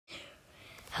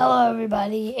Hello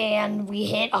everybody, and we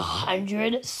hit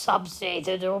 100 subs today,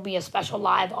 so there will be a special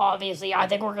live, obviously. I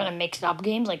think we're going to mix up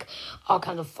games, like all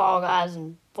kinds of Fall Guys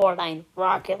and Fortnite,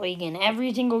 Rocket League, and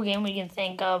every single game we can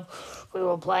think of, we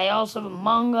will play. Also,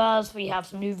 Among Us, we have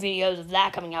some new videos of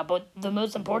that coming out, but the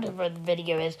most important for the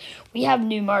video is we have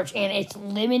new merch, and it's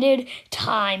limited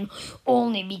time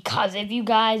only, because if you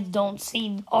guys don't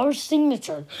see our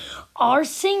signatures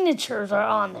are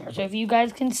on there. So if you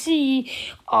guys can see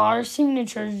our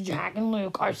signatures, Jack and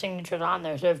Luke, our signatures are on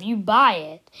there. So if you buy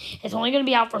it, it's only going to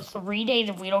be out for 3 days.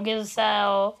 If we don't get a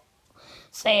sale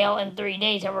in 3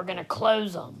 days, and we're gonna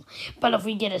close them. But if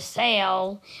we get a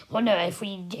sale, well, no, if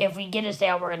we get a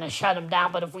sale, we're gonna shut them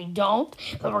down. But if we don't,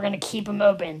 then we're gonna keep them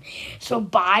open. So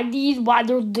buy these while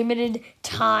they're limited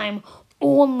time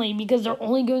only, because they're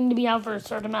only going to be out for a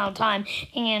certain amount of time,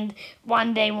 and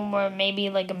one day when we're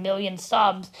maybe like 1 million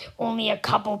subs, only a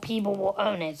couple people will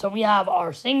own it. So we have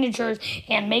our signatures,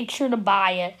 and make sure to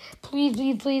buy it. Please,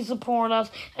 please, please support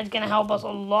us. It's going to help us a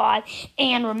lot.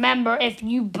 And remember, if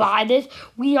you buy this,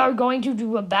 we are going to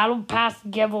do a Battle Pass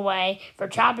giveaway for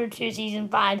Chapter 2 Season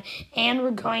 5, and we're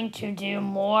going to do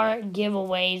more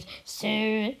giveaways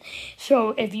soon.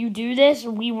 So if you do this,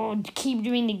 we will keep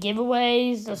doing the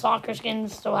giveaways. The soccer skin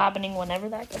still happening whenever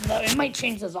that comes out. It might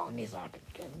change the zombie soccer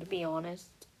skin, to be honest.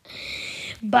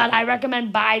 But I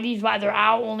recommend buy these while they're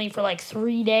out, only for like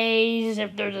 3 days.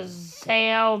 If there's a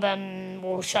sale, then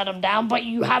we'll shut them down. But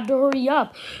you have to hurry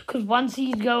up, because once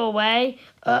these go away,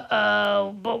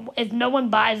 but if no one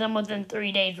buys them within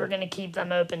 3 days, we're going to keep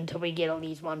them open until we get at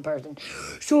least one person.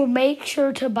 So make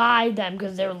sure to buy them,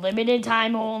 because they're limited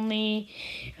time only,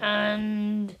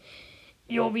 and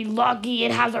you'll be lucky.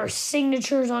 It has our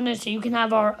signatures on it, so you can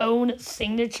have our own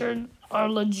signature. Our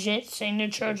legit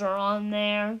signatures are on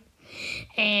there.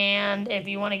 And if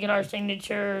you want to get our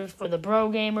signatures for the bro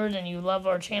gamers and you love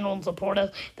our channel and support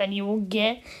us, then you will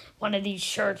get one of these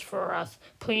shirts for us.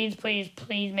 Please, please,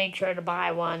 please make sure to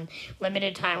buy one.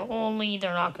 Limited time only.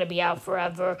 They're not going to be out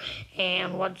forever.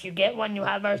 And once you get one, you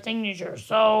have our signature.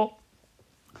 So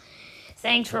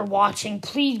thanks for watching.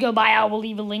 Please go buy. I will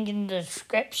leave a link in the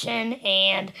description.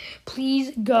 And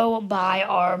please go buy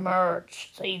our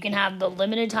merch, so you can have the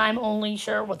limited time only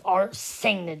shirt with our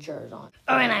signatures on.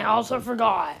 Oh, and I also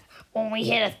forgot. When we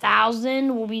hit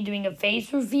 1,000, we'll be doing a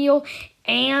face reveal.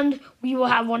 And we will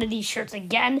have one of these shirts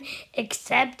again,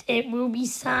 except it will be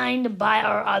signed by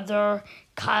our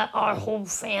whole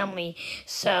family.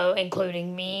 So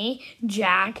including me,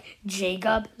 Jack,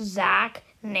 Jacob, Zach,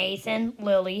 Nathan,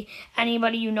 Lily,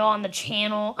 anybody you know on the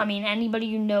channel, anybody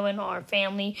you know in our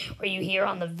family or you hear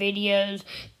on the videos,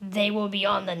 they will be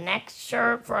on the next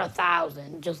shirt for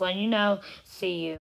 1,000. Just letting you know. See you.